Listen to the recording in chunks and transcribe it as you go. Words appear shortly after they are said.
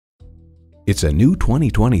It's a new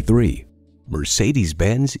 2023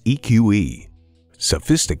 Mercedes-Benz EQE.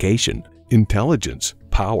 Sophistication, intelligence,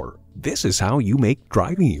 power. This is how you make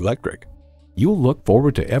driving electric. You'll look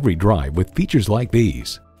forward to every drive with features like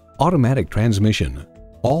these: automatic transmission,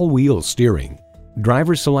 all-wheel steering,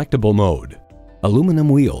 driver selectable mode, aluminum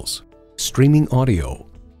wheels, streaming audio,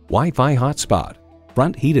 Wi-Fi hotspot,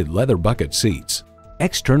 front heated leather bucket seats,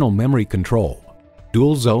 external memory control,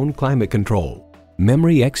 dual zone climate control,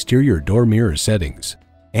 memory exterior door mirror settings,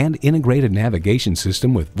 and integrated navigation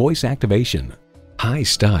system with voice activation. High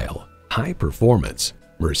style, high performance,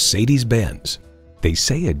 Mercedes-Benz. They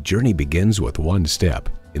say a journey begins with one step.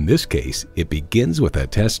 In this case, it begins with a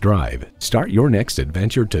test drive. Start your next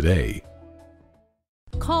adventure today.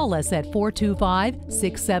 Call us at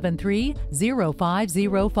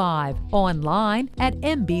 425-673-0505, online at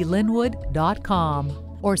mblynnwood.com,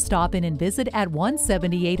 or stop in and visit at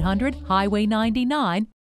 17800 Highway 99,